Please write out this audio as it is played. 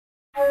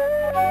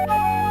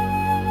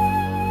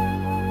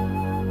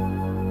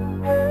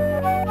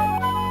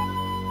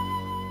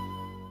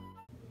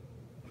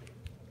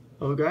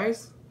Hello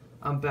guys,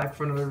 I'm back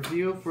for another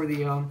review for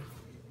the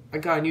I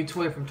got a new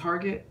toy from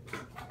Target,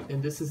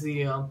 and this is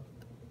the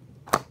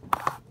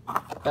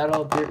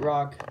Battle Bit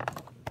Rock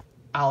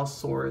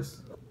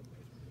Allosaurus.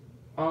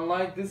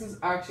 Unlike, this is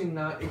actually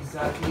not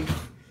exactly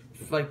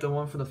like the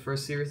one from the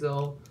first series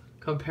though,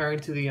 comparing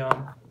to the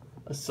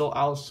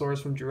Allosaurus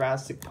from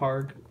Jurassic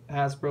Park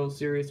Hasbro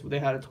series where they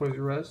had a Toys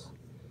R Us.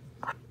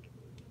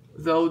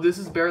 Though this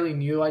is barely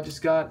new, I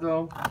just got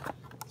though,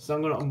 so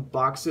I'm gonna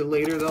unbox it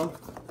later though.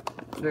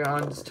 They're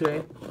on just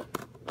today.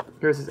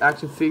 Here's his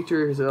action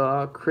feature. Here's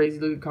a crazy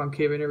looking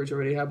concave in there, which I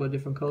already have, but a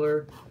different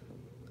color.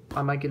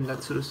 I might get that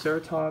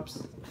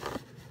Ceratops.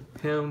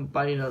 Him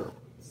biting a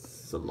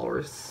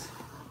Allosaurus.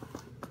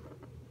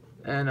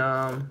 And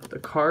the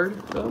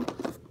card though.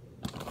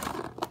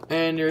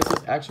 And there's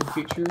his action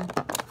feature.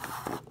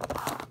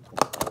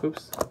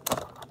 Oops.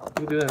 You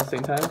can do that at the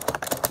same time.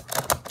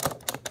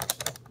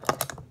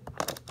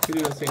 You can do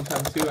it at the same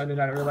time too. I did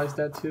not realize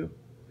that too.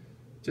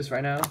 Just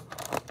right now.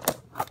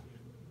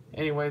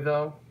 Anyway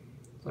though,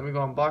 let me go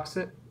unbox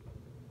it.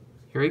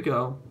 Here we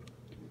go.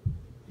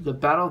 The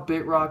Battle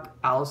Bit Rock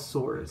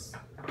Allosaurus.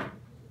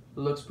 It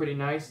looks pretty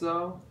nice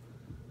though.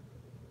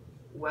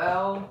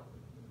 Well,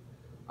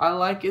 I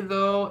like it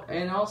though,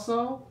 and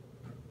also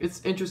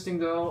it's interesting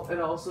though,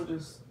 and also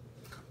just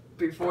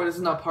before, this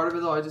is not part of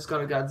it though, I just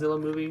got a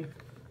Godzilla movie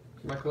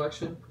for my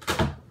collection.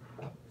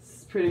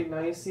 It's pretty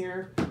nice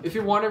here. If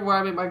you're wondering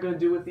what am I gonna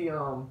do with the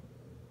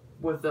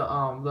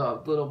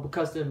little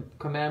custom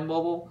command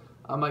mobile,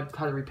 I might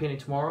kind of repaint it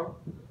tomorrow.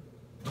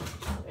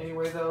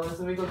 Anyway though, let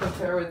me go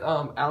compare with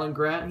Alan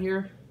Grant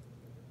here.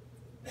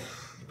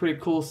 Pretty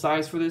cool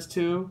size for this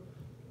too.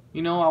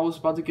 You know, I was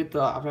about to get the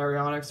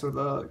Varionics or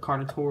the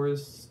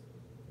Carnotaurus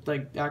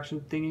like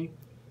action thingy.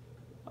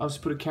 I'll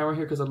just put a camera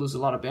here because I lose a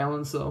lot of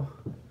balance, so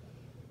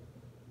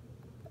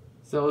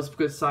it's a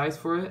good size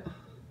for it.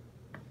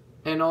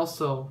 And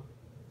also,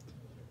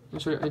 I'll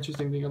show you an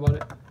interesting thing about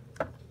it.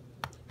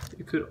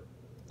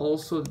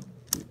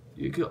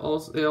 It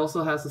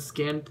also has a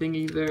scan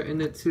thingy there in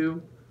it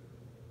too.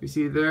 You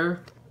see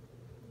there?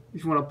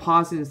 If you want to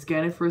pause it and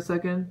scan it for a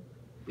second,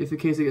 if in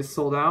case it gets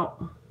sold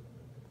out.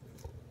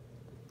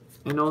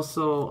 And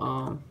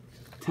also,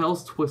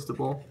 tail's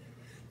twistable,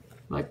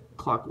 like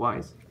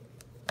clockwise.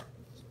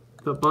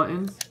 The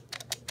buttons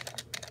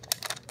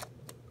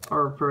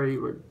are pretty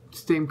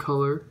same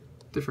color,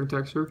 different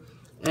texture.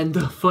 And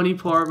the funny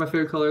part, my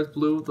favorite color is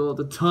blue. Though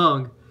the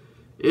tongue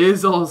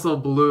is also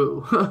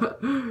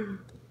blue.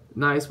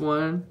 Nice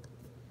one.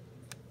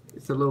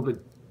 It's a little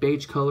bit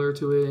beige color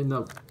to it and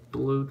the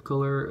blue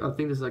color. I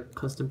think this is like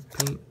custom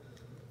paint.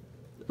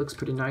 It looks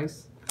pretty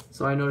nice.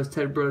 So I noticed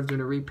Ted Brothers doing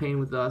a repaint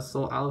with the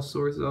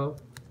Allosaurus though.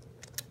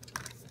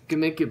 You can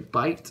make it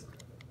bite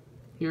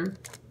here.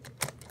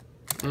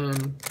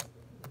 And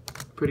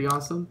pretty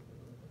awesome.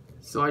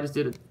 So I just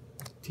did it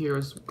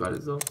here, got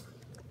it though.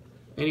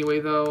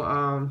 Anyway though,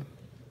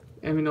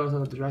 and we know it's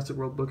on the Jurassic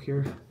World book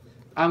here.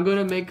 I'm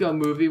gonna make a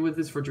movie with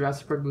this for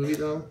Jurassic Park movie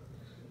though.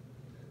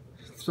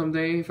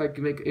 Someday, if I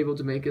can able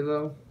to make it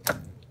though.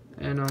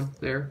 And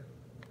there.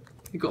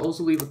 You can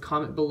also leave a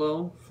comment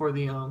below for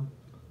the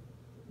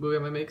movie I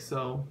might make.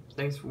 So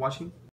thanks for watching.